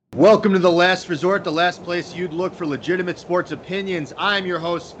Welcome to The Last Resort, the last place you'd look for legitimate sports opinions. I'm your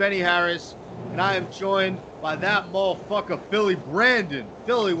host, Spenny Harris, and I am joined by that motherfucker, Philly Brandon.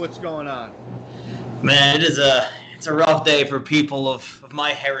 Philly, what's going on? Man, it's a rough day for people of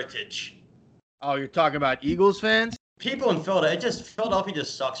my heritage. Oh, you're talking about Eagles fans? People in Philadelphia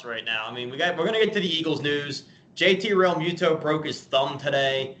just sucks right now. I mean, we're gonna get to the Eagles news. JT Realmuto broke his thumb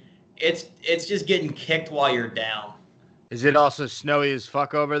today. It's just getting kicked while you're down. Is it also snowy as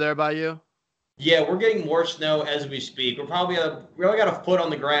fuck over there by you? Yeah, we're getting more snow as we speak. We only got a foot on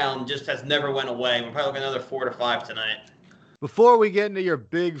the ground, just has never went away. We'll probably get another 4 to 5 tonight. Before we get into your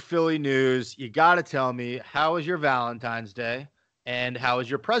big Philly news, you got to tell me, how was your Valentine's Day and how was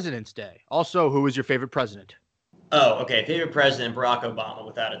your President's Day? Also, who was your favorite president? Oh, okay. Favorite president, Barack Obama,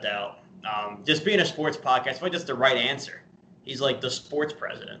 without a doubt. Just being a sports podcast, probably just the right answer. He's like the sports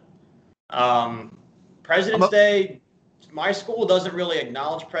president. President's Day, my school doesn't really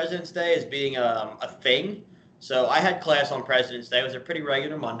acknowledge President's Day as being a thing. So I had class on President's Day. It was a pretty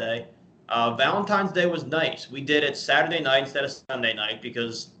regular Monday. Valentine's Day was nice. We did it Saturday night instead of Sunday night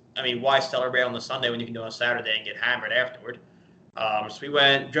because, I mean, why celebrate on the Sunday when you can do it on Saturday and get hammered afterward? So we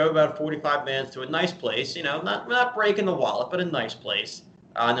drove about 45 minutes to a nice place, not breaking the wallet, but a nice place.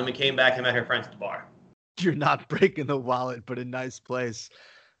 And then we came back and met her friends at the bar. You're not breaking the wallet, but a nice place.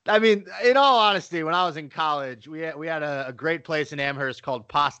 I mean, in all honesty, when I was in college, we had a great place in Amherst called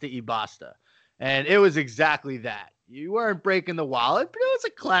Pasta e Basta. And it was exactly that. You weren't breaking the wallet, but it was a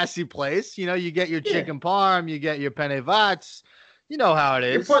classy place. You know, you get your chicken parm, you get your penne vats. You know how it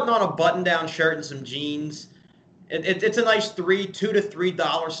is. You're putting on a button-down shirt and some jeans. It's a nice $2 to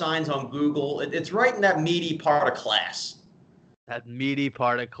 $3 signs on Google. It's right in that meaty part of class. That meaty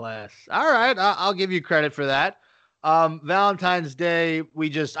part of class. All right, I'll give you credit for that. Valentine's Day,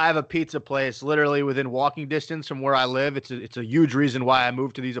 I have a pizza place literally within walking distance from where I live. It's a huge reason why I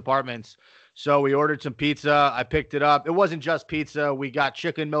moved to these apartments. So we ordered some pizza. I picked it up. It wasn't just pizza. We got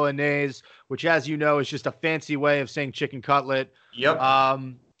chicken Milanese, which, as you know, is just a fancy way of saying chicken cutlet. Yep.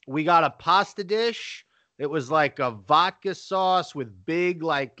 We got a pasta dish. It was like a vodka sauce with big,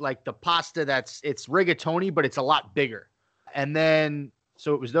 like the pasta it's rigatoni, but it's a lot bigger. And then,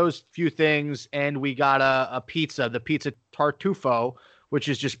 so it was those few things, and we got a pizza, the pizza tartufo, which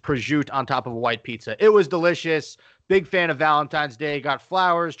is just prosciutto on top of a white pizza. It was delicious. Big fan of Valentine's Day. Got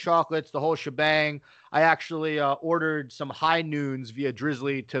flowers, chocolates, the whole shebang. I actually ordered some high noons via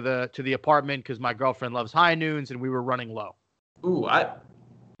Drizzly to the apartment because my girlfriend loves high noons, and we were running low. Ooh,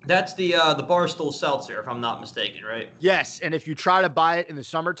 that's the Barstool Seltzer, if I'm not mistaken, right? Yes, and if you try to buy it in the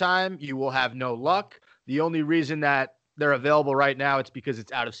summertime, you will have no luck. The only reason that they're available right now, it's because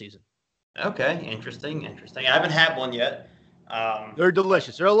it's out of season. Okay, interesting. I haven't had one yet. They're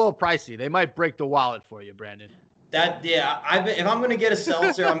delicious. They're a little pricey. They might break the wallet for you, Brandon. If I'm going to get a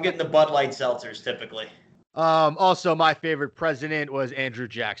seltzer, I'm getting the Bud Light seltzers typically. Also, my favorite president was Andrew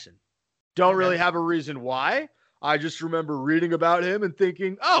Jackson. Don't really have a reason why. I just remember reading about him and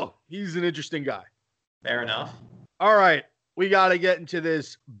thinking, oh, he's an interesting guy. Fair enough. All right. We got to get into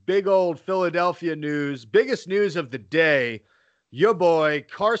this big old Philadelphia news. Biggest news of the day. Your boy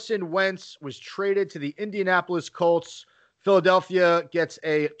Carson Wentz was traded to the Indianapolis Colts. Philadelphia gets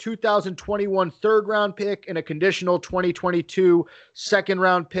a 2021 third-round pick and a conditional 2022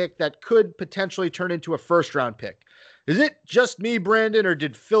 second-round pick that could potentially turn into a first-round pick. Is it just me, Brandon, or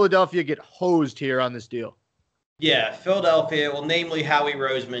did Philadelphia get hosed here on this deal? Yeah, Philadelphia, well, namely Howie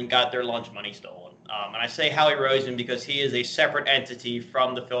Roseman, got their lunch money stolen. And I say Howie Roseman because he is a separate entity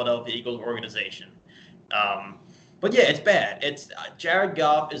from the Philadelphia Eagles organization. But yeah, it's bad. It's Jared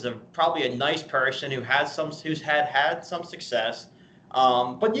Goff is probably a nice person who's had some success.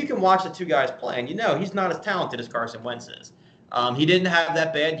 But you can watch the two guys play, and he's not as talented as Carson Wentz is. He didn't have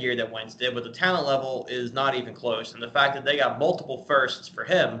that bad year that Wentz did, but the talent level is not even close. And the fact that they got multiple firsts for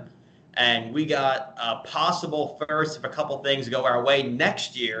him, and we got a possible first if a couple things go our way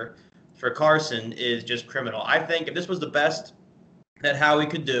next year for Carson is just criminal. I think if this was the best that Howie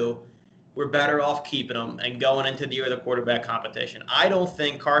could do, we're better off keeping him and going into the year of the quarterback competition. I don't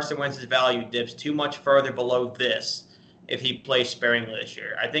think Carson Wentz's value dips too much further below this if he plays sparingly this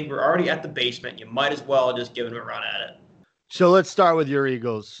year. I think we're already at the basement. You might as well just give him a run at it. So let's start with your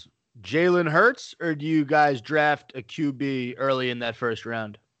Eagles. Jalen Hurts, or do you guys draft a QB early in that first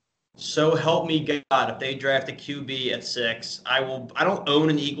round? So help me God, if they draft a QB at 6, I don't own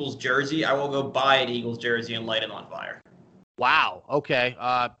an Eagles jersey. I will go buy an Eagles jersey and light it on fire. Wow. Okay.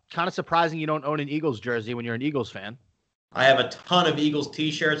 Kind of surprising you don't own an Eagles jersey when you're an Eagles fan. I have a ton of Eagles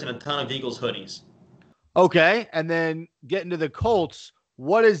t-shirts and a ton of Eagles hoodies. Okay. And then getting to the Colts,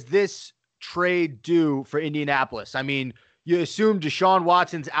 what does this trade do for Indianapolis? I mean, you assume Deshaun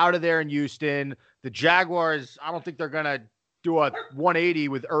Watson's out of there in Houston. The Jaguars, I don't think they're going to do a 180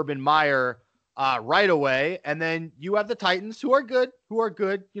 with Urban Meyer right away. And then you have the Titans who are good.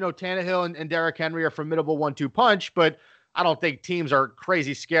 You know, Tannehill and Derrick Henry are formidable 1-2 punch, but I don't think teams are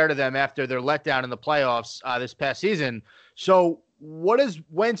crazy scared of them after their letdown in the playoffs this past season. So what does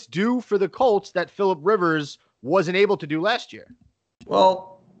Wentz do for the Colts that Phillip Rivers wasn't able to do last year?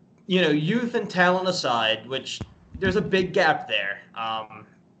 Well, you know, youth and talent aside, which there's a big gap there.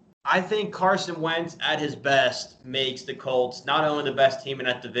 I think Carson Wentz at his best makes the Colts not only the best team in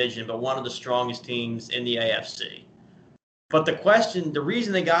that division, but one of the strongest teams in the AFC. But the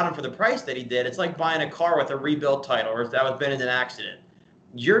reason they got him for the price that he did, it's like buying a car with a rebuilt title or if that was been in an accident.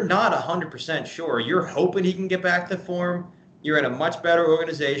 You're not 100% sure. You're hoping he can get back to form. You're in a much better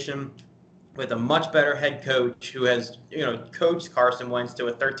organization with a much better head coach who has, you know, coached Carson Wentz to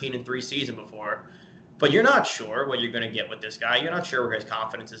a 13-3 season before. But you're not sure what you're going to get with this guy. You're not sure where his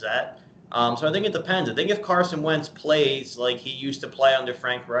confidence is at. So I think it depends. I think if Carson Wentz plays like he used to play under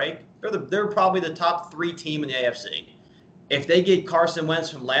Frank Reich, they're probably the top 3 team in the AFC. If they get Carson Wentz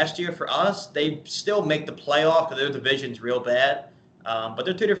from last year for us, they still make the playoff because their division's real bad. But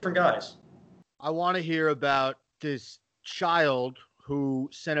they're 2 different guys. I want to hear about this child who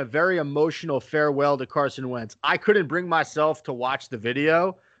sent a very emotional farewell to Carson Wentz. I couldn't bring myself to watch the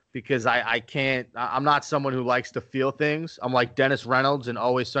video because I'm not someone who likes to feel things. I'm like Dennis Reynolds in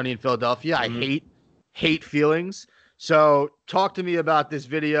Always Sunny in Philadelphia. Mm-hmm. I hate feelings. So talk to me about this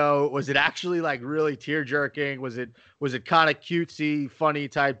video. Was it actually like really tear jerking? Was it kind of cutesy, funny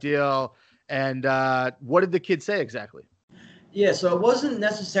type deal? And what did the kid say exactly? Yeah, so it wasn't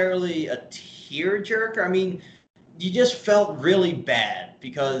necessarily a tear jerker. I mean, you just felt really bad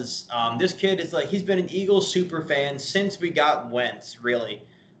because this kid is like, he's been an Eagles super fan since we got Wentz, really.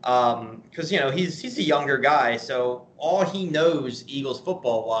 Because, you know, he's a younger guy, so all he knows Eagles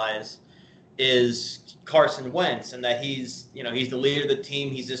football-wise is Carson Wentz and that he's the leader of the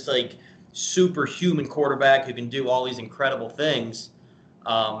team. He's this, like, superhuman quarterback who can do all these incredible things.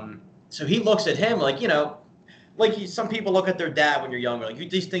 So he looks at him like, you know, like some people look at their dad when you're younger. Like, you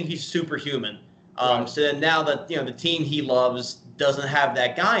just think he's superhuman. Right. So then now that, you know, the team he loves doesn't have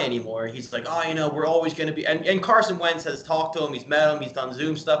that guy anymore, he's like, oh, you know, we're always going to be. And Carson Wentz has talked to him. He's met him. He's done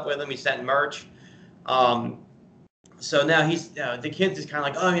Zoom stuff with him. He's sent merch. So now the kid's just kind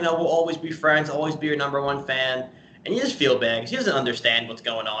of like, oh, you know, we'll always be friends, always be your number one fan. And you just feel bad because he doesn't understand what's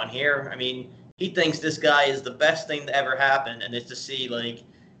going on here. I mean, he thinks this guy is the best thing to ever happen. And it's to see, like,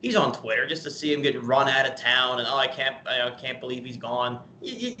 he's on Twitter just to see him get run out of town. And, oh, I can't believe he's gone.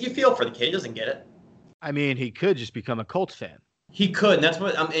 You feel for the kid. He doesn't get it. I mean, he could just become a Colts fan. He could, and that's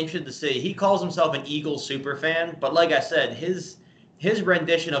what I'm interested to see. He calls himself an Eagles super fan, but like I said, his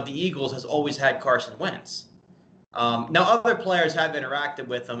rendition of the Eagles has always had Carson Wentz. Now, other players have interacted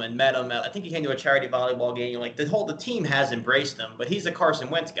with him and met him. I think he came to a charity volleyball game. Like the team has embraced him, but he's a Carson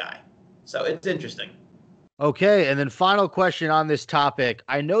Wentz guy, so it's interesting. Okay, and then final question on this topic.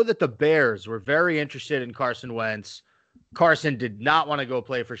 I know that the Bears were very interested in Carson Wentz. Carson did not want to go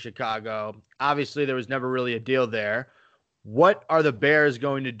play for Chicago. Obviously, there was never really a deal there. What are the Bears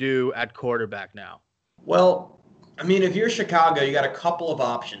going to do at quarterback now? Well, I mean, if you're Chicago, you got a couple of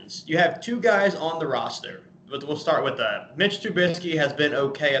options. You have 2 guys on the roster. But we'll start with that. Mitch Trubisky has been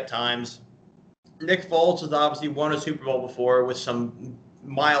okay at times. Nick Foles has obviously won a Super Bowl before with some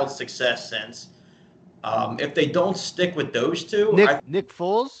mild success since. If they don't stick with those 2... Nick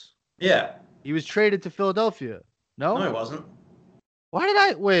Foles? Yeah. He was traded to Philadelphia. No, he wasn't.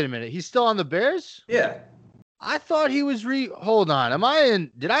 Wait a minute. He's still on the Bears? Yeah. I thought he was hold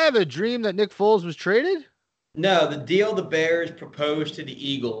on. Did I have a dream that Nick Foles was traded? No, the deal the Bears proposed to the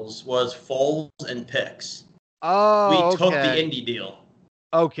Eagles was Foles and picks. Oh, we took the Indy deal.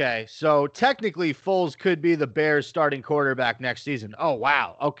 Okay, so technically Foles could be the Bears starting quarterback next season. Oh,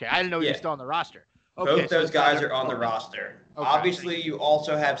 wow. Okay, I didn't know he was still on the roster. Okay, Both those guys are on the roster. Okay. Obviously, you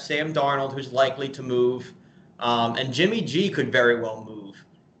also have Sam Darnold, who's likely to move, and Jimmy G could very well move.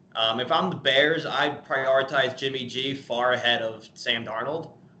 If I'm the Bears, I'd prioritize Jimmy G far ahead of Sam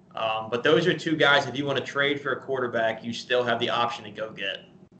Darnold. But those are 2 guys, if you want to trade for a quarterback, you still have the option to go get.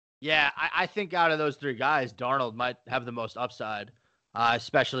 Yeah, I think out of those 3 guys, Darnold might have the most upside,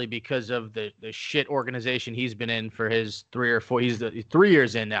 especially because of the shit organization he's been in for his 3 or 4. He's 3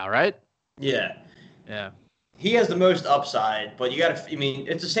 years in now, right? Yeah. Yeah. He has the most upside, but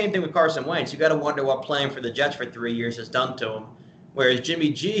it's the same thing with Carson Wentz. You got to wonder what playing for the Jets for 3 years has done to him. Whereas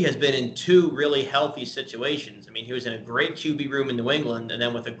Jimmy G has been in 2 really healthy situations. I mean, he was in a great QB room in New England and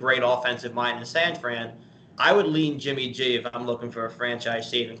then with a great offensive mind in San Fran. I would lean Jimmy G if I'm looking for a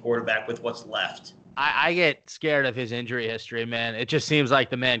franchise-saving quarterback with what's left. I get scared of his injury history, man. It just seems like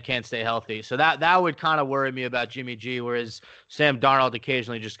the man can't stay healthy. So that would kind of worry me about Jimmy G, whereas Sam Darnold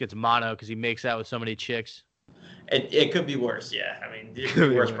occasionally just gets mono because he makes out with so many chicks. It could be worse, yeah. I mean, it could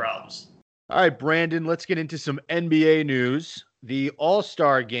be worse problems. All right, Brandon, let's get into some NBA news. The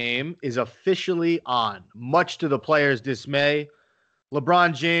All-Star game is officially on, much to the players' dismay.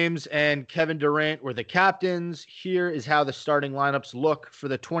 LeBron James and Kevin Durant were the captains. Here is how the starting lineups look for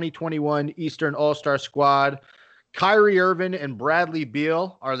the 2021 Eastern All-Star squad. Kyrie Irving and Bradley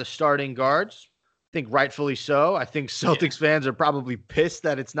Beal are the starting guards. I think rightfully so. I think Celtics fans are probably pissed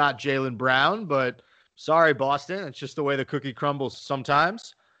that it's not Jaylen Brown, but sorry, Boston. It's just the way the cookie crumbles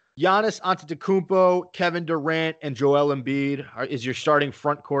sometimes. Giannis Antetokounmpo, Kevin Durant, and Joel Embiid is your starting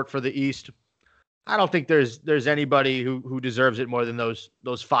front court for the East. I don't think there's anybody who deserves it more than those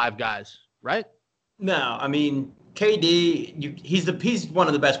five guys, right? No, I mean KD. He's one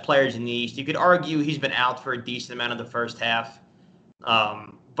of the best players in the East. You could argue he's been out for a decent amount of the first half,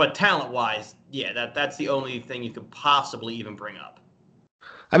 but talent-wise, yeah, that's the only thing you could possibly even bring up.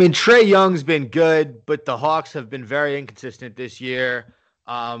 I mean, Trae Young's been good, but the Hawks have been very inconsistent this year.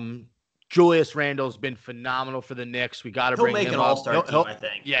 Julius Randle's been phenomenal for the Knicks. We got to bring him up. He'll make an All-Star team, I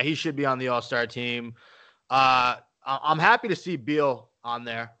think. Yeah, he should be on the All-Star team. I'm happy to see Beal on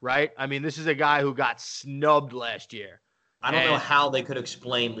there, right? I mean, this is a guy who got snubbed last year. I don't know how they could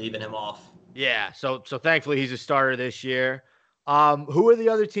explain leaving him off. Yeah, so thankfully he's a starter this year. Who are the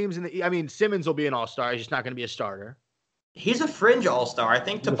other teams in the? I mean, Simmons will be an All-Star. He's just not going to be a starter. He's a fringe All-Star. I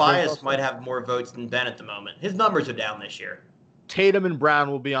think Tobias might have more votes than Ben at the moment. His numbers are down this year. Tatum and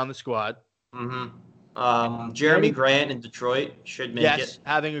Brown will be on the squad. Mm-hmm. Jeremy Grant in Detroit should make it. Yes,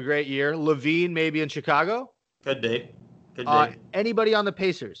 having a great year. Levine maybe in Chicago. Could be. Anybody on the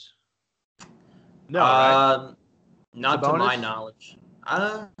Pacers? No, right? Not Sabonis? To my knowledge.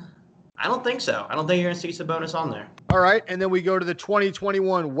 I don't think so. I don't think you're going to see Sabonis on there. All right, and then we go to the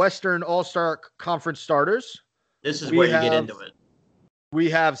 2021 Western All-Star Conference starters. This is where you get into it. We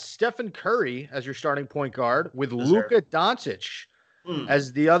have Stephen Curry as your starting point guard with Luka Doncic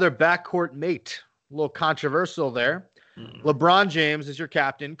as the other backcourt mate. A little controversial there. LeBron James is your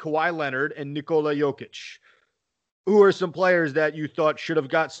captain, Kawhi Leonard, and Nikola Jokic. Who are some players that you thought should have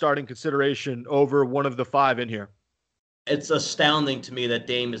got starting consideration over one of the five in here? It's astounding to me that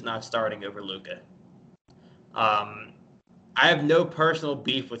Dame is not starting over Luka. I have no personal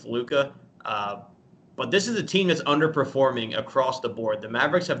beef with Luka. But this is a team that's underperforming across the board. The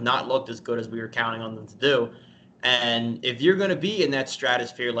Mavericks have not looked as good as we were counting on them to do. And if you're going to be in that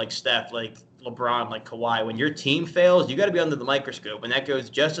stratosphere like Steph, like LeBron, like Kawhi, when your team fails, you got to be under the microscope. And that goes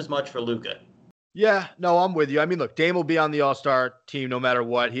just as much for Luka. Yeah, no, I'm with you. I mean, look, Dame will be on the All-Star team no matter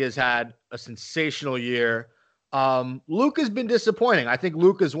what. He has had a sensational year. Luka's been disappointing. I think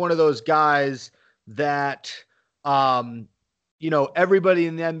Luka's one of those guys that, everybody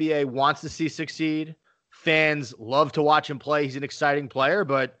in the NBA wants to see succeed. Fans love to watch him play. He's an exciting player,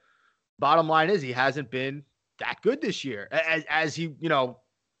 but bottom line is he hasn't been that good this year. As he,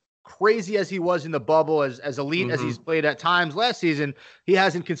 crazy as he was in the bubble, as elite as he's played at times last season, he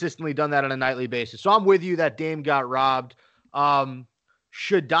hasn't consistently done that on a nightly basis. So I'm with you that Dame got robbed.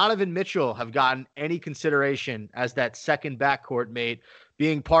 Should Donovan Mitchell have gotten any consideration as that second backcourt mate,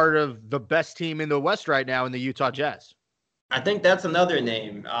 being part of the best team in the West right now in the Utah Jazz? I think that's another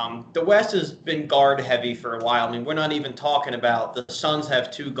name. The West has been guard heavy for a while. I mean, we're not even talking about the Suns have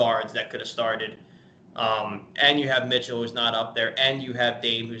two guards that could have started. And you have Mitchell who's not up there, and you have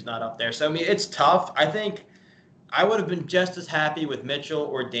Dame who's not up there. So, I mean, it's tough. I think I would have been just as happy with Mitchell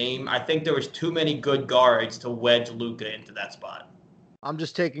or Dame. I think there was too many good guards to wedge Luka into that spot. I'm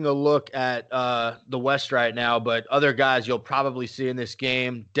just taking a look at the West right now, but other guys you'll probably see in this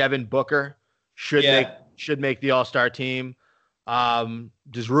game. Devin Booker should make the All-Star team.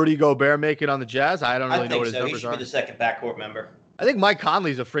 Does Rudy Gobert make it on the Jazz? I don't really know what his numbers are. He should be the second backcourt member. I think Mike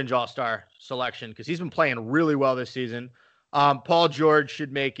Conley's a fringe All-Star selection because he's been playing really well this season. Paul George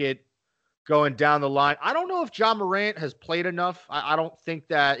should make it going down the line. I don't know if Ja Morant has played enough. I don't think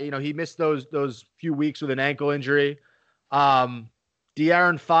that, he missed those few weeks with an ankle injury.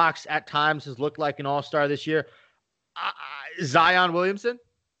 De'Aaron Fox at times has looked like an All-Star this year. Zion Williamson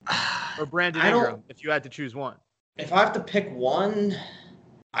or Brandon Ingram, if you had to choose one. If I have to pick one,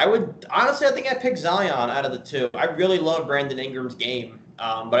 I think I'd pick Zion out of the two. I really love Brandon Ingram's game.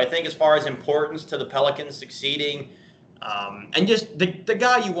 But I think as far as importance to the Pelicans succeeding, and just the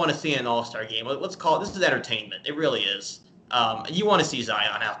guy you want to see in an All-Star game, let's call it, this is entertainment. It really is. You want to see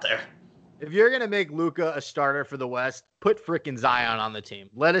Zion out there. If you're going to make Luka a starter for the West, put frickin' Zion on the team.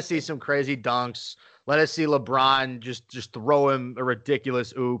 Let us see some crazy dunks. Let us see LeBron just throw him a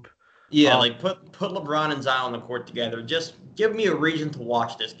ridiculous oop. Yeah, like put LeBron and Zion on the court together. Just give me a reason to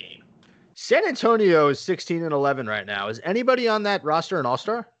watch this game. San Antonio is 16-11 right now. Is anybody on that roster an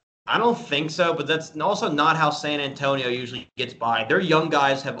All-Star? I don't think so, but that's also not how San Antonio usually gets by. Their young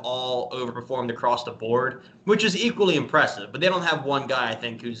guys have all overperformed across the board, which is equally impressive. But they don't have one guy, I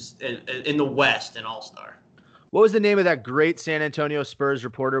think, who's in the West an All-Star. What was the name of that great San Antonio Spurs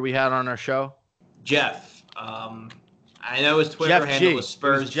reporter we had on our show? Jeff. I know his Twitter handle was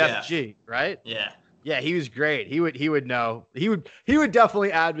Spurs Jeff G, right? Yeah. Yeah, he was great. He would know. He would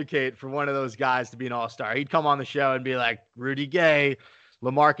definitely advocate for one of those guys to be an All-Star. He'd come on the show and be like, Rudy Gay,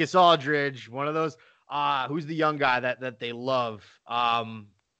 LaMarcus Aldridge, one of those. Who's the young guy that they love?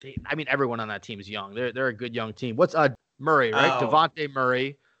 Everyone on that team is young. They're a good young team. What's Murray, right? Oh. Devontae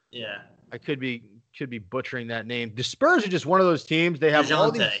Murray. Yeah. I could be butchering that name. The Spurs are just one of those teams. They have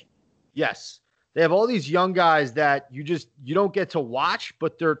all these. Yes. They have all these young guys that you don't get to watch,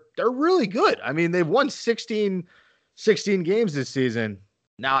 but they're really good. I mean, they've won 16 games this season.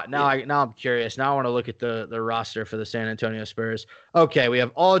 Now I'm curious. Now I want to look at the roster for the San Antonio Spurs. Okay, we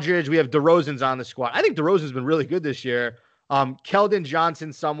have Aldridge, we have DeRozan's on the squad. I think DeRozan's been really good this year. Keldon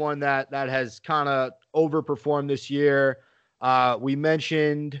Johnson, someone that has kind of overperformed this year. We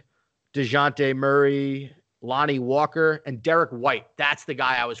mentioned DeJounte Murray, Lonnie Walker, and Derek White. That's the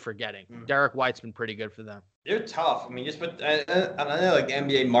guy I was forgetting. Derek White's been pretty good for them. They're tough. I mean, just put I know like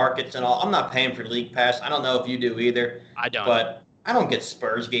NBA markets and all. I'm not paying for League Pass. I don't know if you do either. I don't. But I don't get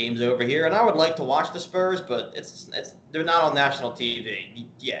Spurs games over here, and I would like to watch the Spurs, but they're not on national TV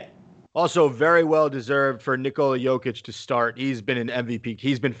yet. Also, very well deserved for Nikola Jokic to start. He's been an MVP.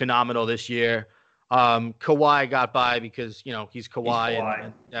 He's been phenomenal this year. Kawhi got by because he's Kawhi.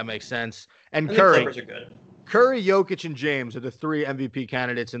 And that makes sense. And Curry. The Clippers are good. Curry, Jokic, and James are the three MVP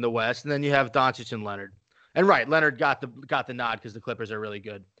candidates in the West, and then you have Doncic and Leonard. And right, Leonard got the nod because the Clippers are really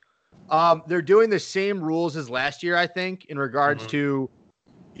good. They're doing the same rules as last year, I think, in regards to,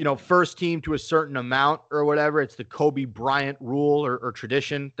 first team to a certain amount or whatever. It's the Kobe Bryant rule or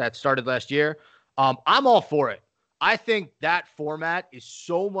tradition that started last year. I'm all for it. I think that format is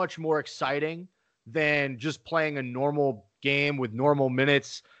so much more exciting than just playing a normal game with normal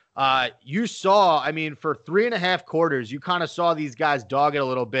minutes. You saw, for 3.5 quarters, you kind of saw these guys dog it a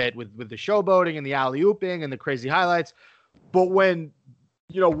little bit with the showboating and the alley-ooping and the crazy highlights. But when,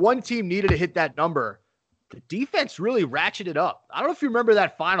 one team needed to hit that number, the defense really ratcheted up. I don't know if you remember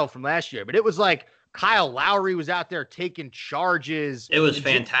that final from last year, but it was like Kyle Lowry was out there taking charges. It was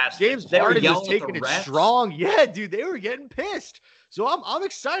fantastic. James Harden was taking it strong. Yeah, dude, they were getting pissed. So I'm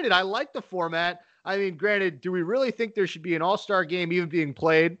excited. I like the format. Granted, do we really think there should be an All-Star game even being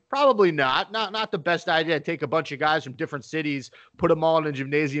played? Probably not. Not the best idea to take a bunch of guys from different cities, put them all in a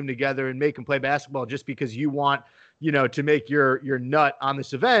gymnasium together and make them play basketball just because you want, to make your nut on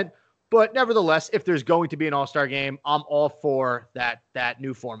this event. But nevertheless, if there's going to be an All-Star game, I'm all for that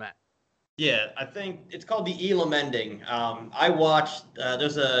new format. Yeah, I think it's called the Elam Ending. I watched,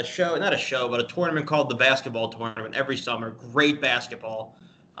 there's a show, not a show, but a tournament called the Basketball Tournament every summer. Great basketball.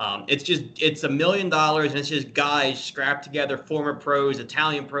 It's $1 million, and it's just guys scrapped together, former pros,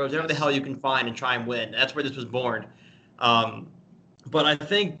 Italian pros, whatever the hell you can find and try and win. That's where this was born. But I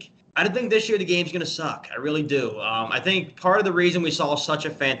think this year the game's going to suck. I really do. I think part of the reason we saw such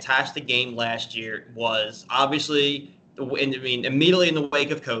a fantastic game last year was obviously, immediately in the wake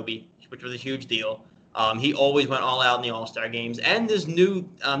of Kobe, which was a huge deal. He always went all out in the All-Star games, and this new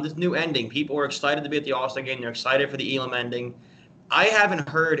ending. People were excited to be at the All-Star game. They're excited for the Elam ending. I haven't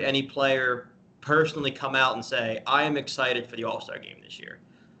heard any player personally come out and say, I am excited for the All-Star game this year.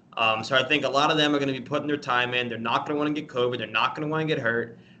 So I think a lot of them are going to be putting their time in. They're not going to want to get COVID. They're not going to want to get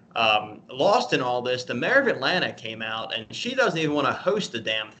hurt. Lost in all this, the mayor of Atlanta came out, and she doesn't even want to host the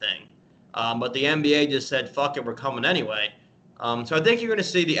damn thing. But the NBA just said, fuck it, we're coming anyway. So I think you're going to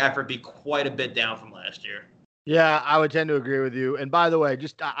see the effort be quite a bit down from last year. Yeah, I would tend to agree with you. And by the way,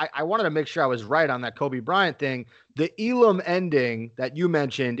 I wanted to make sure I was right on that Kobe Bryant thing. The Elam ending that you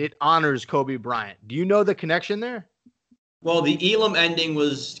mentioned, it honors Kobe Bryant. Do you know the connection there? Well, the Elam ending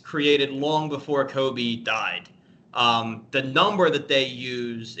was created long before Kobe died. The number that they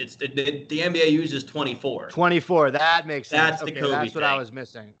use, the NBA uses 24. 24, that makes sense. That's the Kobe That's what thing. I was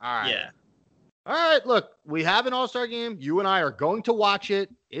missing. All right. Yeah. All right, look, we have an All-Star game. You and I are going to watch it.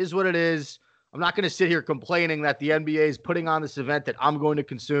 It is what it is. I'm not going to sit here complaining that the NBA is putting on this event that I'm going to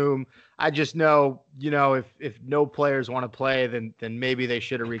consume. I just know, if no players want to play, then maybe they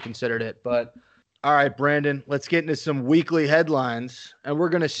should have reconsidered it. But all right, Brandon, let's get into some weekly headlines. And we're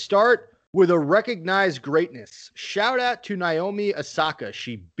going to start with a recognized greatness. Shout out to Naomi Osaka.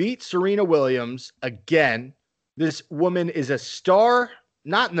 She beat Serena Williams again. This woman is a star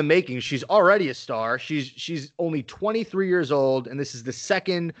not in the making. She's already a star. She's only 23 years old, and this is the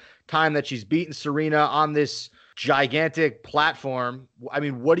second time that she's beaten Serena on this gigantic platform. I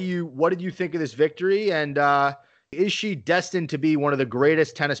mean, what did you think of this victory? And is she destined to be one of the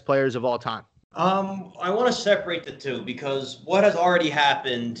greatest tennis players of all time? I want to separate the two because what has already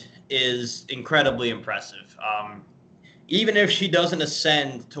happened is incredibly impressive. Even if she doesn't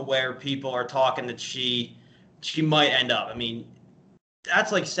ascend to where people are talking that she might end up. I mean,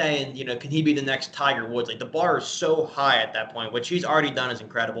 that's like saying, can he be the next Tiger Woods? Like the bar is so high at that point. What she's already done is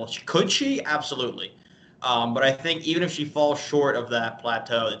incredible. Could she? Absolutely. But I think even if she falls short of that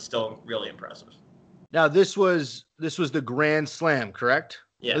plateau, it's still really impressive. Now, this was the Grand Slam, correct?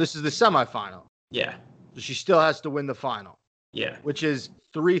 Yeah. Or this is the semifinal. Yeah. So she still has to win the final. Yeah. Which is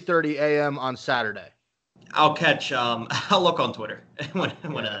 3:30 a.m. on Saturday. I'll catch. I'll look on Twitter when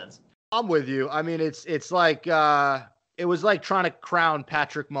it ends. I'm with you. I mean, it's like it was like trying to crown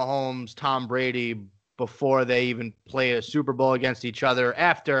Patrick Mahomes, Tom Brady before they even play a Super Bowl against each other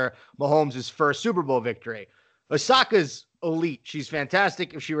after Mahomes' first Super Bowl victory. Osaka's elite. She's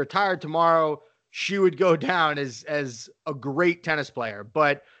fantastic. If she retired tomorrow, she would go down as a great tennis player.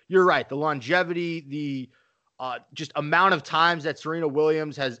 But you're right. The longevity, the just amount of times that Serena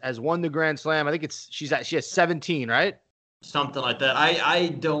Williams has won the Grand Slam. I think she has 17, right? Something like that. I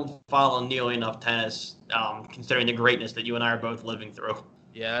don't follow nearly enough tennis, considering the greatness that you and I are both living through.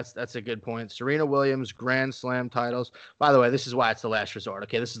 Yeah, that's a good point. Serena Williams, Grand Slam titles. By the way, this is why it's the last resort.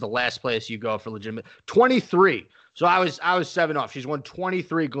 Okay, this is the last place you go for legitimate. 23. So I was 7 off. She's won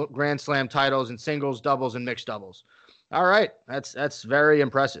 23 Grand Slam titles in singles, doubles, and mixed doubles. All right, that's very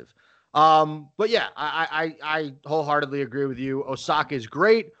impressive. But yeah, I wholeheartedly agree with you. Osaka is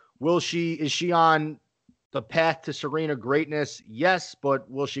great. Is she on the path to Serena greatness? Yes, but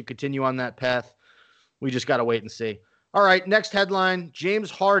will she continue on that path? We just got to wait and see. All right, next headline.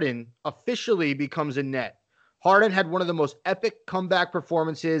 James Harden officially becomes a net. Harden had one of the most epic comeback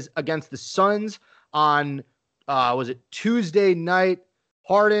performances against the Suns on, was it Tuesday night?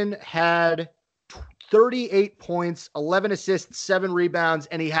 Harden had 38 points, 11 assists, 7 rebounds,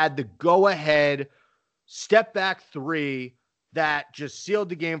 and he had the go-ahead step-back three that just sealed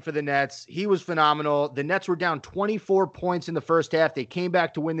the game for the Nets. He was phenomenal. The Nets were down 24 points in the first half. They came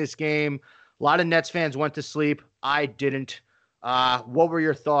back to win this game. A lot of Nets fans went to sleep. I didn't. What were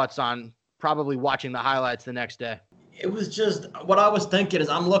your thoughts on probably watching the highlights the next day? It was just what I was thinking is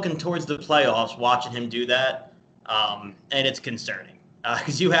I'm looking towards the playoffs, watching him do that, and it's concerning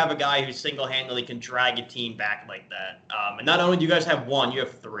because you have a guy who single-handedly can drag a team back like that. And not only do you guys have one, you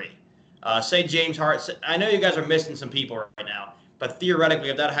have 3. Say James Harden. I know you guys are missing some people right now, but theoretically,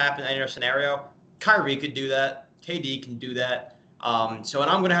 if that happened in any scenario, Kyrie could do that. KD can do that. And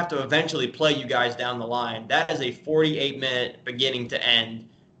I'm going to have to eventually play you guys down the line. That is a 48-minute beginning to end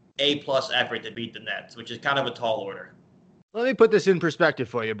A-plus effort to beat the Nets, which is kind of a tall order. Let me put this in perspective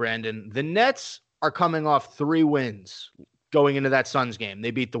for you, Brandon. The Nets are coming off 3 wins going into that Suns game. They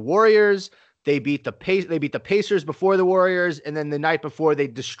beat the Warriors. They beat the Pacers before the Warriors, and then the night before they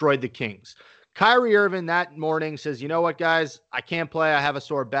destroyed the Kings. Kyrie Irving that morning says, you know what, guys? I can't play. I have a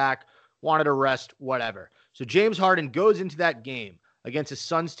sore back. Wanted to rest, whatever. So James Harden goes into that game against a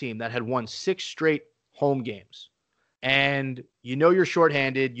Suns team that had won 6 straight home games. And you're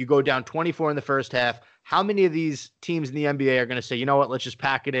shorthanded. You go down 24 in the first half. How many of these teams in the NBA are going to say, you know what, let's just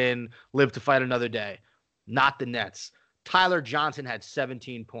pack it in, live to fight another day? Not the Nets. Tyler Johnson had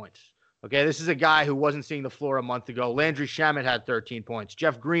 17 points. Okay, this is a guy who wasn't seeing the floor a month ago. Landry Shamet had 13 points.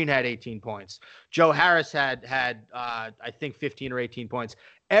 Jeff Green had 18 points. Joe Harris had I think 15 or 18 points.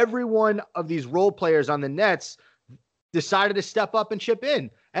 Every one of these role players on the Nets decided to step up and chip in.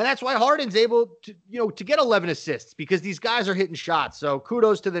 And that's why Harden's able to get 11 assists because these guys are hitting shots. So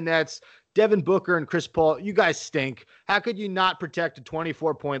kudos to the Nets. Devin Booker and Chris Paul, you guys stink. How could you not protect a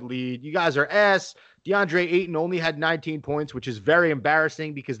 24-point lead? You guys are ass. DeAndre Ayton only had 19 points, which is very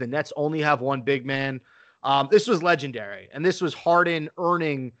embarrassing because the Nets only have one big man. This was legendary, and this was Harden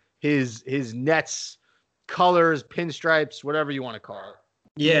earning his Nets colors, pinstripes, whatever you want to call it.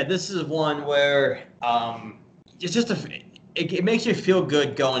 Yeah, this is one where it's just it makes you feel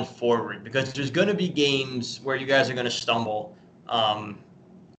good going forward because there's going to be games where you guys are going to stumble.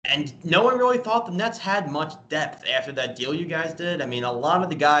 And no one really thought the Nets had much depth after that deal you guys did. I mean, a lot of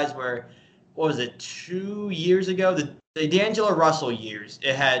the guys were, 2 years ago? The D'Angelo Russell years.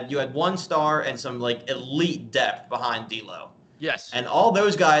 You had 1 star and some elite depth behind D'Lo. Yes. And all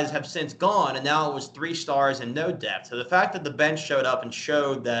those guys have since gone, and now it was 3 stars and no depth. So the fact that the bench showed up and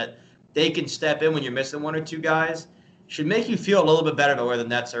showed that they can step in when you're missing 1 or 2 guys should make you feel a little bit better about where the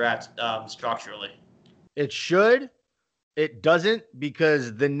Nets are at structurally. It should. It doesn't,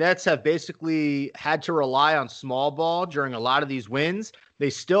 because the Nets have basically had to rely on small ball during a lot of these wins. They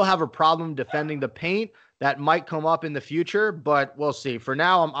still have a problem defending the paint. That might come up in the future, but we'll see. For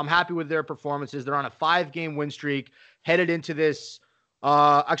now, I'm happy with their performances. They're on a 5-game win streak headed into this.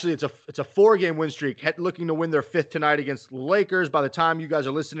 Actually, it's a 4-game win streak, looking to win their 5th tonight against the Lakers. By the time you guys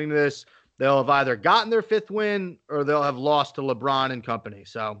are listening to this, they'll have either gotten their 5th win or they'll have lost to LeBron and company.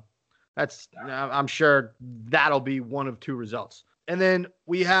 So I'm sure that'll be one of 2 results. And then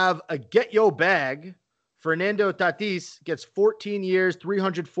we have a get yo bag. Fernando Tatis gets 14 years,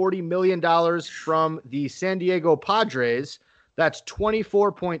 $340 million from the San Diego Padres. That's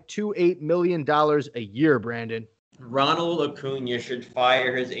 $24.28 million a year, Brandon. Ronald Acuna should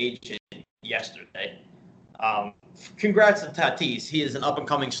fire his agent yesterday. Congrats to Tatis. He is an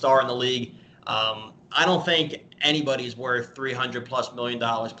up-and-coming star in the league. I don't think anybody's worth $300+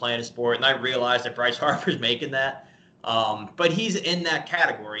 million playing a sport, and I realize that Bryce Harper's making that. But he's in that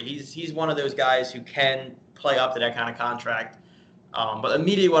category. He's one of those guys who can play up to that kind of contract. But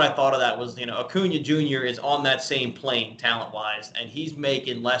immediately what I thought of that was, Acuna Jr. is on that same plane talent-wise, and he's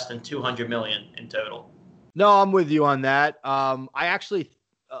making less than $200 million in total. No, I'm with you on that. I actually,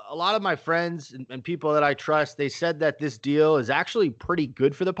 a lot of my friends and people that I trust, they said that this deal is actually pretty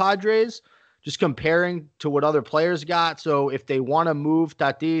good for the Padres, just comparing to what other players got. So if they want to move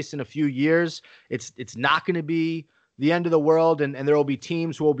Tatis in a few years, it's not going to be the end of the world, and there will be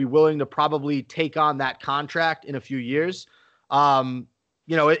teams who will be willing to probably take on that contract in a few years.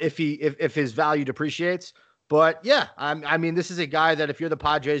 If his value depreciates. But yeah, I mean, this is a guy that if you're the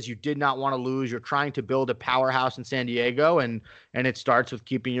Padres, you did not want to lose. You're trying to build a powerhouse in San Diego, and it starts with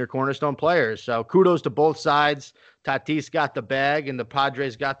keeping your cornerstone players. So kudos to both sides. Tatis got the bag, and the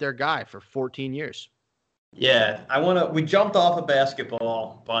Padres got their guy for 14 years. Yeah, we jumped off of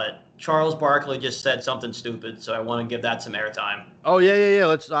basketball, but Charles Barkley just said something stupid, so I want to give that some airtime. Oh,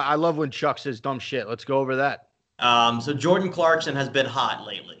 yeah. I love when Chuck says dumb shit. Let's go over that. So Jordan Clarkson has been hot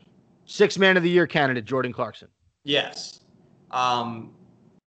lately. 6th Man of the Year candidate, Jordan Clarkson. Yes.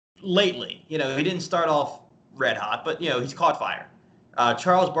 Lately, he didn't start off red hot, but, he's caught fire.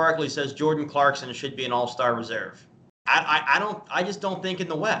 Charles Barkley says Jordan Clarkson should be an all-star reserve. I just don't think in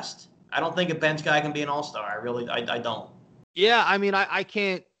the West. I don't think a bench guy can be an all-star. I don't. Yeah, I mean, I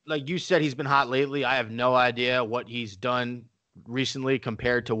can't, like you said, he's been hot lately. I have no idea what he's done recently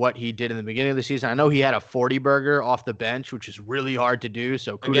compared to what he did in the beginning of the season. I know he had a 40 burger off the bench, which is really hard to do.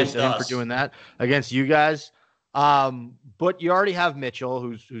 So kudos to him for doing that against you guys. But you already have Mitchell,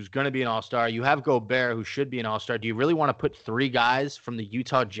 who's going to be an all-star. You have Gobert, who should be an all-star. Do you really want to put 3 guys from the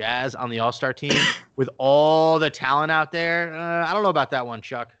Utah Jazz on the all-star team with all the talent out there? I don't know about that one,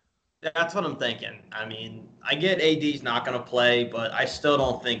 Chuck. That's what I'm thinking. I mean, I get AD's not going to play, but I still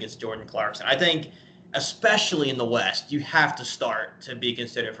don't think it's Jordan Clarkson. I think, especially in the West, you have to start to be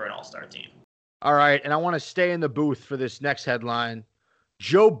considered for an all-star team. All right, and I want to stay in the booth for this next headline.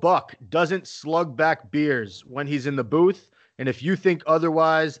 Joe Buck doesn't slug back beers when he's in the booth, and if you think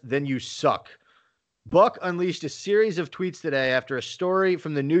otherwise, then you suck. Buck unleashed a series of tweets today after a story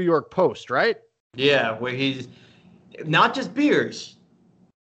from the New York Post, right? Yeah, where he's not just beers,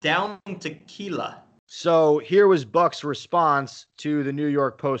 down tequila. So here was Buck's response to the New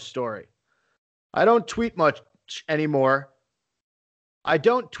York Post story. I don't tweet much anymore,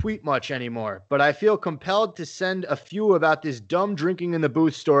 but I feel compelled to send a few about this dumb drinking in the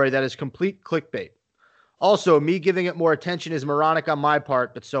booth story that is complete clickbait. Also, me giving it more attention is moronic on my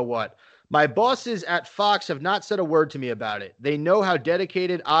part, but so what? My bosses at Fox have not said a word to me about it. They know how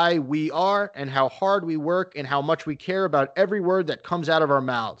dedicated we are and how hard we work and how much we care about every word that comes out of our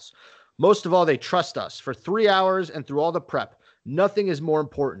mouths. Most of all, they trust us for 3 hours and through all the prep. Nothing is more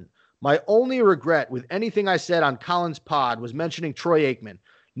important. My only regret with anything I said on Colin's pod was mentioning Troy Aikman.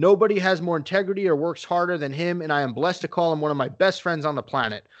 Nobody has more integrity or works harder than him, and I am blessed to call him one of my best friends on the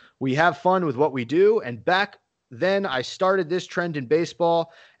planet. We have fun with what we do, and back then I started this trend in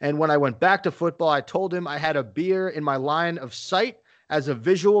baseball, and when I went back to football, I told him I had a beer in my line of sight as a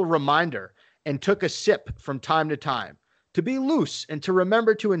visual reminder and took a sip from time to time to be loose and to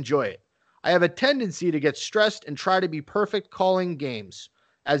remember to enjoy it. I have a tendency to get stressed and try to be perfect calling games.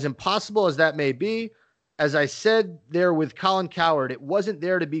 As impossible as that may be, as I said there with Colin Cowherd, it wasn't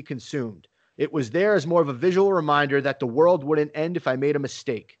there to be consumed. It was there as more of a visual reminder that the world wouldn't end if I made a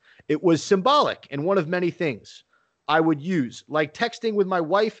mistake. It was symbolic and one of many things I would use, like texting with my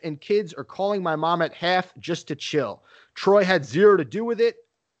wife and kids or calling my mom at half just to chill. Troy had zero to do with it.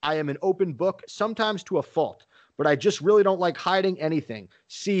 I am an open book, sometimes to a fault, but I just really don't like hiding anything.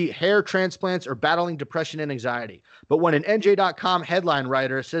 See hair transplants or battling depression and anxiety. But when an NJ.com headline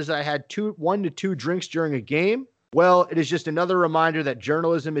writer says that I had 1 to 2 drinks during a game, Well, it is just another reminder that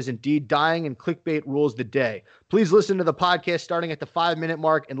journalism is indeed dying and clickbait rules the day. Please listen to the podcast starting at the 5-minute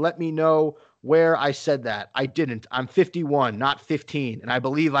mark and let me know where I said that. I didn't. I'm 51, not 15, and I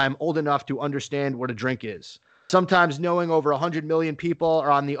believe I'm old enough to understand what a drink is. Sometimes knowing over 100 million people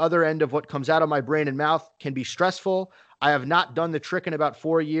are on the other end of what comes out of my brain and mouth can be stressful. I have not done the trick in about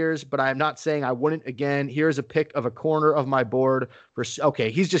 4 years, but I am not saying I wouldn't again. Here's a pic of a corner of my board.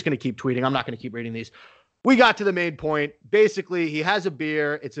 Okay, he's just going to keep tweeting. I'm not going to keep reading these. We got to the main point. Basically, he has a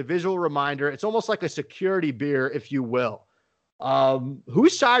beer. It's a visual reminder. It's almost like a security beer, if you will.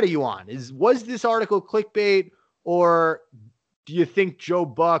 Whose side are you on? Was this article clickbait, or do you think Joe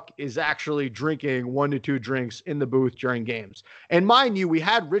Buck is actually drinking 1 to 2 drinks in the booth during games? And mind you, we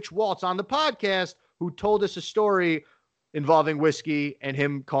had Rich Waltz on the podcast who told us a story involving whiskey and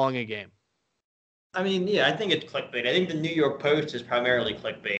him calling a game. I mean, yeah, I think it's clickbait. I think the New York Post is primarily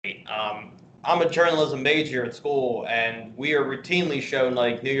clickbait. I'm a journalism major at school, and we are routinely shown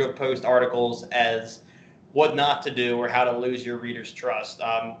like New York Post articles as what not to do or how to lose your readers' trust.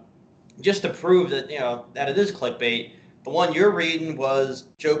 Just to prove that, that it is clickbait, the one you're reading was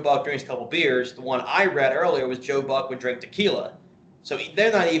Joe Buck drinks a couple beers. The one I read earlier was Joe Buck would drink tequila. So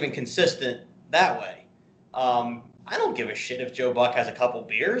they're not even consistent that way. I don't give a shit if Joe Buck has a couple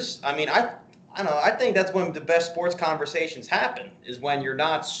beers. I mean, I don't know. I think that's when the best sports conversations happen, is when you're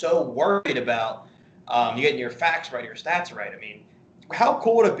not so worried about you getting your facts right, your stats right. I mean, how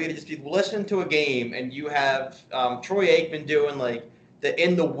cool would it be to just be listening to a game and you have Troy Aikman doing like the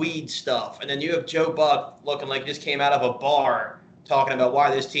in the weed stuff, and then you have Joe Buck looking like he just came out of a bar talking about why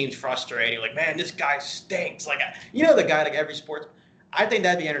this team's frustrating. Like, man, this guy stinks. Like, the guy like every sports. I think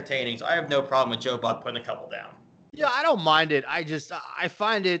that'd be entertaining. So I have no problem with Joe Buck putting a couple down. Yeah, I don't mind it. I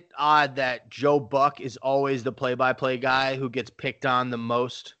find it odd that Joe Buck is always the play-by-play guy who gets picked on the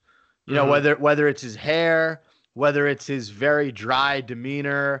most. Whether it's his hair, whether it's his very dry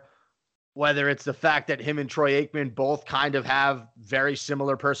demeanor, whether it's the fact that him and Troy Aikman both kind of have very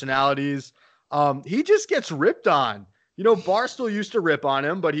similar personalities. He just gets ripped on. Barstool used to rip on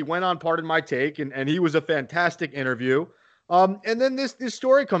him, but he went on Pardon My Take, and he was a fantastic interview. And then this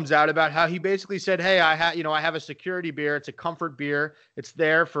story comes out about how he basically said, hey, I have a security beer. It's a comfort beer. It's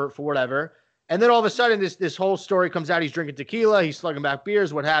there for whatever. And then all of a sudden this whole story comes out. He's drinking tequila. He's slugging back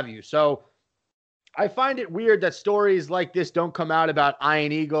beers, what have you. So I find it weird that stories like this don't come out about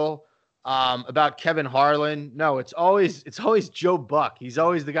Ian Eagle, about Kevin Harlan. No, it's always Joe Buck. He's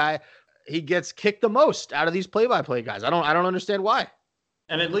always the guy. He gets kicked the most out of these play-by-play guys. I don't understand why.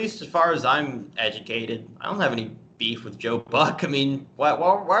 And at least as far as I'm educated, I don't have any beef with Joe Buck. I mean, why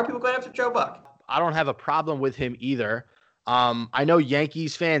are people going after Joe Buck? I don't have a problem with him either. I know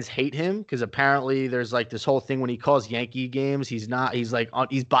Yankees fans hate him because apparently there's like this whole thing when he calls Yankee games, he's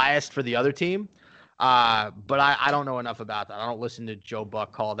biased for the other team. But I don't know enough about that. I don't listen to Joe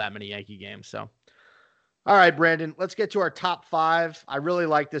Buck call that many Yankee games. So, all right, Brandon, let's get to our top 5. I really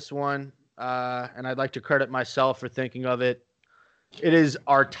like this one, and I'd like to credit myself for thinking of it. It is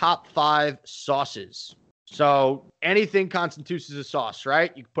our top 5 sauces. So anything constitutes as a sauce,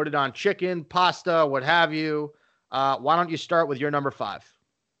 right? You can put it on chicken, pasta, what have you. Why don't you start with your number 5?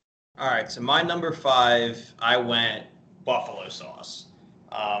 All right. So my number 5, I went buffalo sauce.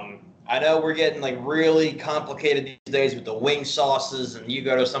 I know we're getting like really complicated these days with the wing sauces, and you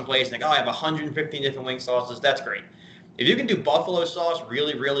go to some place and like, I have 115 different wing sauces. That's great. If you can do buffalo sauce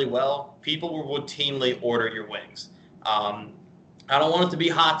really, really well, people will routinely order your wings. I don't want it to be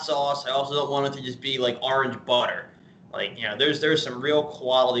hot sauce. I also don't want it to just be like orange butter. Like, there's some real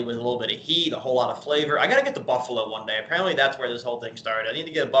quality with a little bit of heat, a whole lot of flavor. I got to get the buffalo one day. Apparently that's where this whole thing started. I need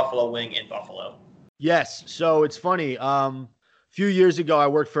to get a buffalo wing in Buffalo. Yes. So it's funny. A few years ago, I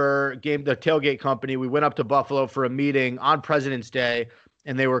worked for the tailgate company. We went up to Buffalo for a meeting on President's Day,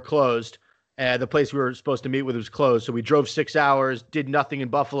 and they were closed. The place we were supposed to meet with was closed. So we drove 6 hours, did nothing in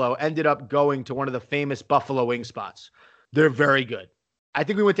Buffalo, ended up going to one of the famous buffalo wing spots. They're very good. I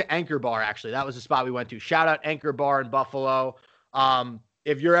think we went to Anchor Bar, actually. That was the spot we went to. Shout out Anchor Bar in Buffalo.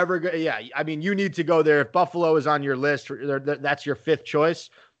 If you're ever you need to go there. If Buffalo is on your list, that's your 5th choice.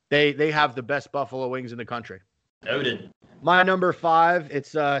 They have the best buffalo wings in the country. Noted. My number 5,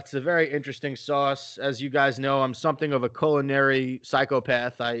 it's a very interesting sauce. As you guys know, I'm something of a culinary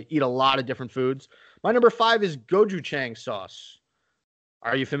psychopath. I eat a lot of different foods. My number 5 is gochujang sauce.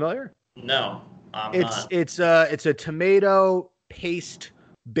 Are you familiar? No. It's a tomato paste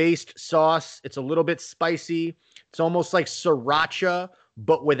based sauce. It's a little bit spicy. It's almost like sriracha,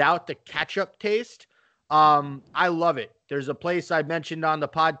 but without the ketchup taste. I love it. There's a place I mentioned on the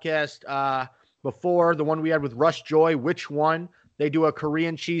podcast before, the one we had with Rush Joy. Which one? they do a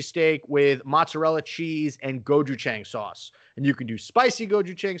Korean cheesesteak with mozzarella cheese and gochujang sauce. And you can do spicy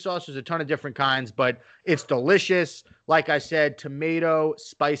gochujang sauce. There's a ton of different kinds, but it's delicious. Like I said, tomato,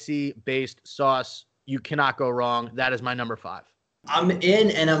 spicy based sauce. You cannot go wrong. That is my number 5. I'm in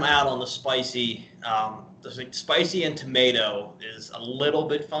and I'm out on the spicy. The spicy and tomato is a little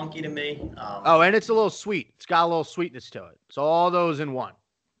bit funky to me. And it's a little sweet. It's got a little sweetness to it. So all those in one.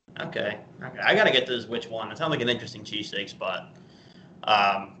 Okay. I got to get this which one. It sounds like an interesting cheesesteak spot.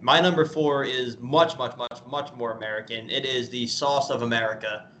 My number 4 is much more American. It is the sauce of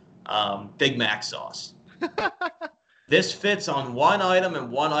America, Big Mac sauce. This fits on one item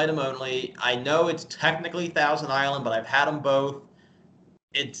and one item only. I know it's technically Thousand Island, but I've had them both.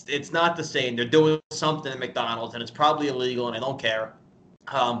 It's not the same. They're doing something at McDonald's, and it's probably illegal, and I don't care.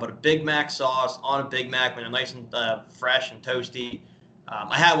 But a Big Mac sauce on a Big Mac when they're nice and fresh and toasty.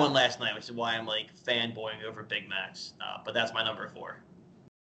 I had one last night, which is why I'm like fanboying over Big Macs. But that's my number 4.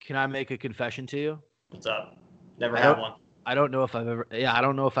 Can I make a confession to you? What's up? Never had one. I don't know if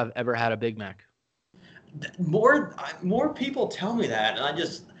I've ever had a Big Mac. More people tell me that, and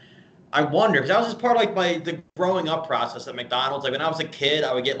I wonder, because that was just part of like the growing up process at McDonald's. Like when I was a kid,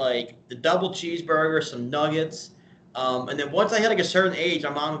 I would get like the double cheeseburger, some nuggets, and then once I hit like a certain age, my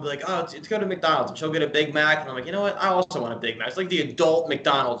mom would be like, "Oh, it's go to McDonald's," and she'll get a Big Mac, and I'm like, you know what? I also want a Big Mac. It's like the adult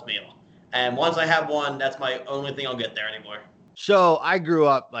McDonald's meal, and once I have one, that's my only thing I'll get there anymore. So I grew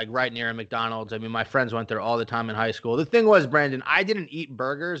up like right near a McDonald's. I mean, my friends went there all the time in high school. The thing was, Brandon, I didn't eat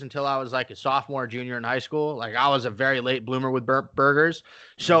burgers until I was like a sophomore, junior in high school. Like I was a very late bloomer with burgers.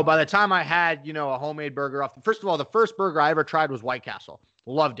 So by the time I had, a homemade burger first of all, the first burger I ever tried was White Castle.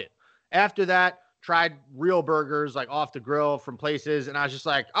 Loved it. After that, tried real burgers like off the grill from places. And I was just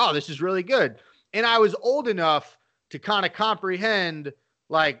like, oh, this is really good. And I was old enough to kind of comprehend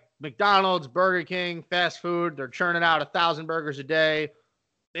like McDonald's, Burger King, fast food, they're churning out 1,000 burgers a day.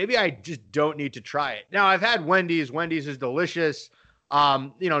 Maybe I just don't need to try it. Now, I've had Wendy's. Wendy's is delicious.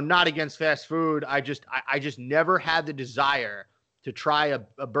 Not against fast food. I just never had the desire to try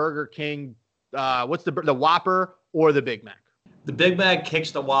a Burger King. What's the Whopper or the Big Mac? The Big Mac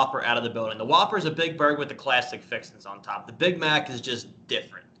kicks the Whopper out of the building. The Whopper is a big burger with the classic fixings on top. The Big Mac is just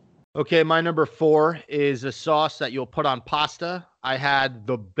different. Okay, my number 4 is a sauce that you'll put on pasta. I had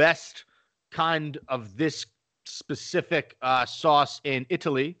the best kind of this specific sauce in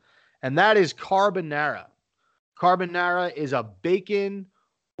Italy, and that is carbonara. Carbonara is a bacon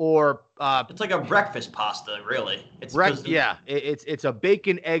or it's like a breakfast pasta, really. It's a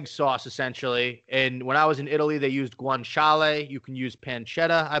bacon egg sauce essentially. And when I was in Italy, they used guanciale. You can use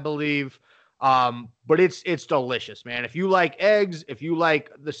pancetta, I believe. But it's delicious, man. If you like eggs, if you like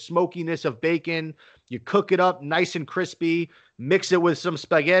the smokiness of bacon, you cook it up nice and crispy, mix it with some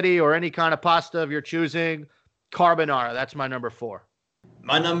spaghetti or any kind of pasta of your choosing. Carbonara, that's my number 4.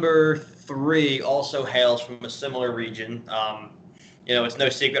 My number 3 also hails from a similar region. It's no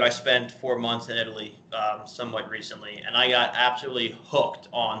secret I spent 4 months in Italy somewhat recently, and I got absolutely hooked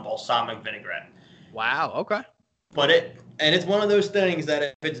on balsamic vinaigrette. Wow, okay. It's one of those things that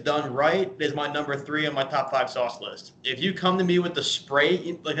if it's done right, is my number 3 on my top 5 sauce list. If you come to me with the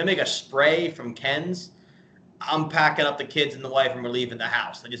spray, like they make a spray from Ken's, I'm packing up the kids and the wife and we're leaving the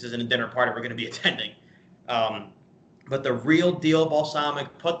house. This isn't a dinner party we're going to be attending. But the real deal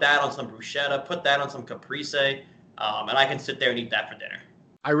balsamic, put that on some bruschetta, put that on some caprese, and I can sit there and eat that for dinner.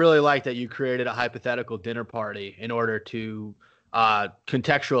 I really like that you created a hypothetical dinner party in order to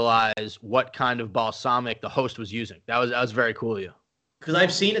contextualize what kind of balsamic the host was using. That was very cool of you. Because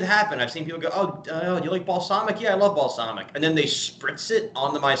I've seen it happen. I've seen people go, "Oh, you like balsamic? Yeah, I love balsamic." And then they spritz it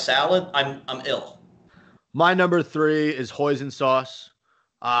onto my salad. I'm ill. My number 3 is hoisin sauce.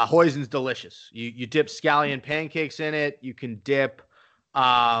 Hoisin's delicious. You dip scallion pancakes in it. You can dip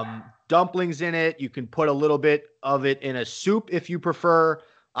dumplings in it. You can put a little bit of it in a soup if you prefer.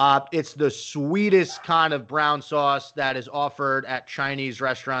 It's the sweetest kind of brown sauce that is offered at Chinese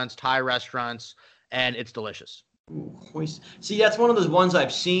restaurants, Thai restaurants, and it's delicious. Ooh, see, that's one of those ones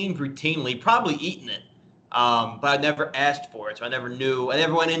I've seen routinely, probably eaten it, but I never asked for it, so I never knew. I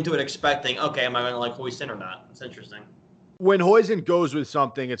never went into it expecting, okay, am I going to like hoisin or not? It's interesting. When hoisin goes with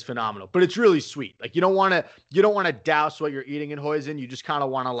something, it's phenomenal, but it's really sweet. Like you don't want to douse what you're eating in hoisin. You just kind of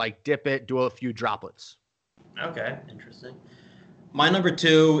want to like dip it, do a few droplets. Okay, interesting. My number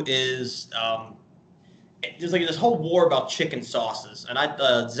 2 is there's like this whole war about chicken sauces, and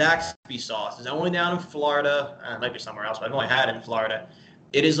Zaxby sauce is only down in Florida. It might be somewhere else, but I've only had it in Florida.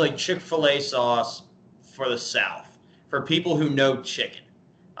 It is like Chick-fil-A sauce for the South, for people who know chicken.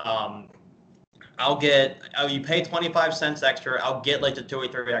 You pay 25 cents extra. I'll get like the 2 or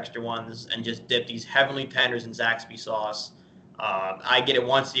 3 extra ones and just dip these heavenly tenders in Zaxby sauce. I get it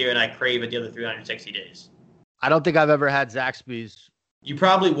once a year, and I crave it the other 360 days. I don't think I've ever had Zaxby's. You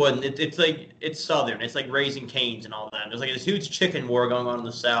probably wouldn't. It's like it's Southern. It's like Raising Cane's and all that. There's like this huge chicken war going on in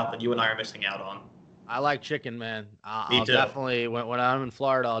the South that you and I are missing out on. I like chicken, man. Me I'll too. definitely, when I'm in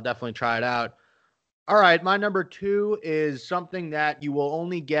Florida, I'll definitely try it out. All right, my number 2 is something that you will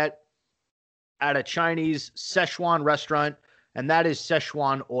only get at a Chinese Szechuan restaurant, and that is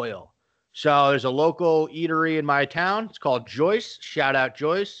Szechuan oil. So there's a local eatery in my town. It's called Joyce. Shout out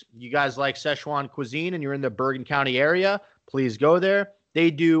Joyce. You guys like Szechuan cuisine and you're in the Bergen County area, please go there. They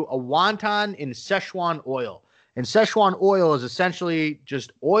do a wonton in Szechuan oil. And Szechuan oil is essentially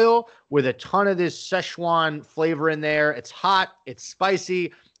just oil with a ton of this Szechuan flavor in there. It's hot, it's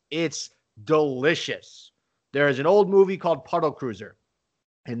spicy, it's delicious. There is an old movie called Puddle Cruiser,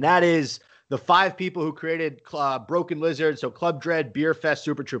 and that is the 5 people who created Broken Lizard, so Club Dread, Beer Fest,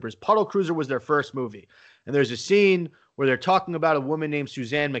 Super Troopers. Puddle Cruiser was their first movie. And there's a scene where they're talking about a woman named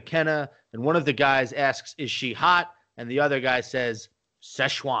Suzanne McKenna, and one of the guys asks, is she hot? And the other guy says,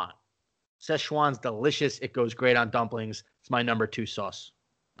 Szechuan. Szechuan's delicious. It goes great on dumplings. It's my number 2 sauce.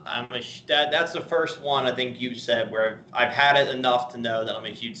 That's the first one I think you said where I've had it enough to know that I'm a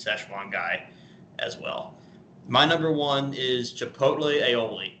huge Szechuan guy as well. My number 1 is Chipotle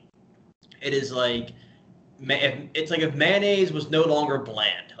aioli. It is like it's like if mayonnaise was no longer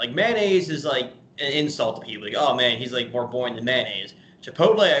bland. Like mayonnaise is like an insult to people. Like, oh man, he's like more boring than mayonnaise.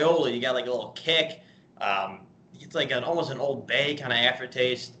 Chipotle aioli, you got like a little kick. It's like almost an Old Bay kind of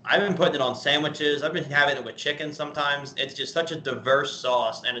aftertaste. I've been putting it on sandwiches. I've been having it with chicken sometimes. It's just such a diverse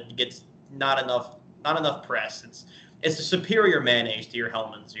sauce, and it gets not enough press. It's a superior mayonnaise to your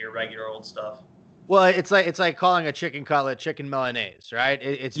Hellmann's, to your regular old stuff. Well, it's like calling a chicken cutlet chicken mayonnaise, right?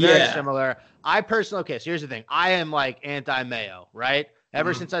 It's very similar. I personally, okay, so here's the thing. I am like anti-mayo, right?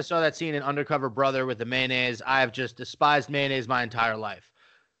 Ever since I saw that scene in Undercover Brother with the mayonnaise, I have just despised mayonnaise my entire life.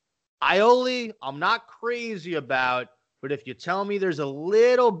 Aioli, I'm not crazy about, but if you tell me there's a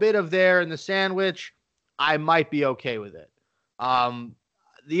little bit of there in the sandwich, I might be okay with it.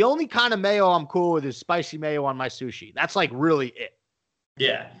 The only kind of mayo I'm cool with is spicy mayo on my sushi. That's like really it.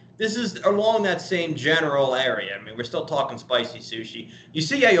 Yeah, this is along that same general area. I mean, we're still talking spicy sushi. You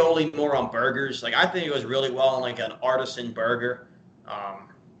see aioli more on burgers. Like I think it goes really well on like an artisan burger.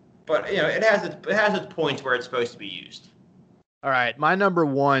 But you know, it has its points where it's supposed to be used. All right, my number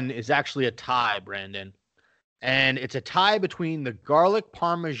 1 is actually a tie, Brandon. And it's a tie between the garlic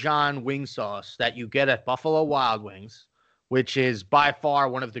parmesan wing sauce that you get at Buffalo Wild Wings, which is by far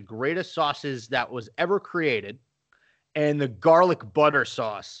one of the greatest sauces that was ever created, and the garlic butter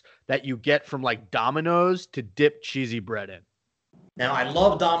sauce that you get from like Domino's to dip cheesy bread in. Now, I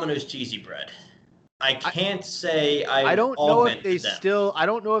love Domino's cheesy bread. I can't say I don't know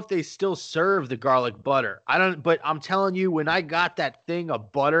if they still serve the garlic butter. But I'm telling you, when I got that thing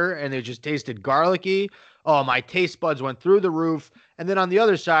of butter and it just tasted garlicky, oh, my taste buds went through the roof. And then on the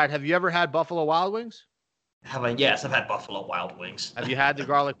other side, have you ever had Buffalo Wild Wings? Yes, I've had Buffalo Wild Wings. Have you had the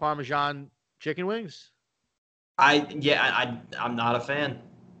garlic parmesan chicken wings? I'm not a fan.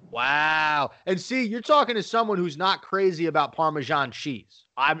 Wow. And see, you're talking to someone who's not crazy about Parmesan cheese.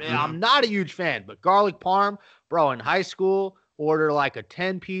 I'm not a huge fan, but garlic parm, bro, in high school, order like a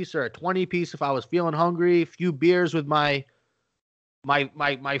 10-piece or a 20-piece if I was feeling hungry, a few beers with my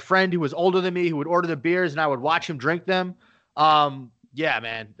friend who was older than me who would order the beers and I would watch him drink them. Yeah,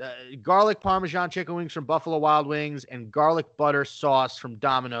 man. Garlic Parmesan chicken wings from Buffalo Wild Wings and garlic butter sauce from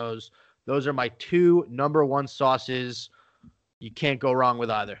Domino's. Those are my 2 number 1 sauces. You can't go wrong with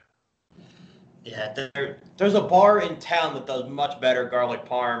either. Yeah, there's a bar in town that does much better garlic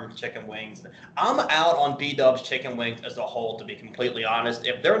parm chicken wings. I'm out on B-Dub's chicken wings as a whole, to be completely honest.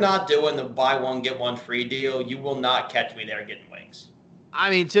 If they're not doing the buy one, get one free deal, you will not catch me there getting wings.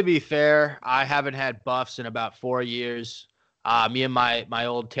 I mean, to be fair, I haven't had Buffs in about 4 years. Me and my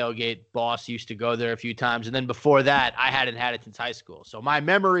old tailgate boss used to go there a few times. And then before that, I hadn't had it since high school. So my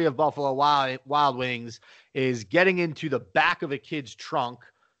memory of Buffalo Wild Wings is getting into the back of a kid's trunk,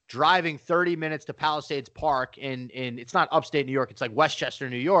 driving 30 minutes to Palisades Park in it's not upstate New York. It's like Westchester,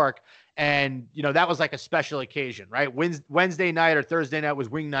 New York. And, you know, that was like a special occasion, right? Wednesday night or Thursday night was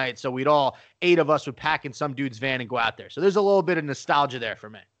wing night. So we'd all 8 of us would pack in some dude's van and go out there. So there's a little bit of nostalgia there for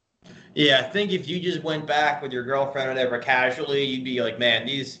me. Yeah, I think if you just went back with your girlfriend or whatever casually, you'd be like, man,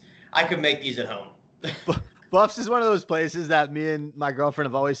 I could make these at home. Buffs is one of those places that me and my girlfriend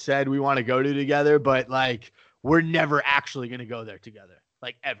have always said we want to go to together, but like we're never actually going to go there together,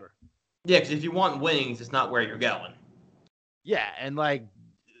 like ever. Yeah, because if you want wings, it's not where you're going. Yeah, and like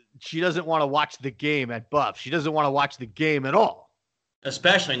she doesn't want to watch the game at Buffs. She doesn't want to watch the game at all.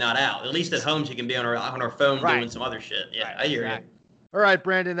 Especially not out. At least at home, she can be on her phone Right. doing some other shit. Yeah, Right, I hear exactly. you. All right,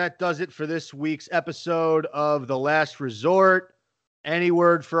 Brandon, that does it for this week's episode of The Last Resort. Any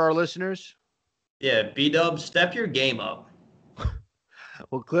word for our listeners? Yeah, B-Dub, step your game up.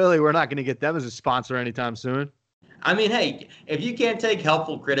 Well, clearly we're not going to get them as a sponsor anytime soon. I mean, hey, if you can't take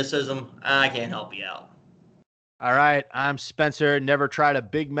helpful criticism, I can't help you out. All right, I'm Spencer. Never tried a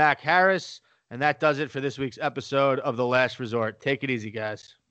Big Mac Harris. And that does it for this week's episode of The Last Resort. Take it easy, guys.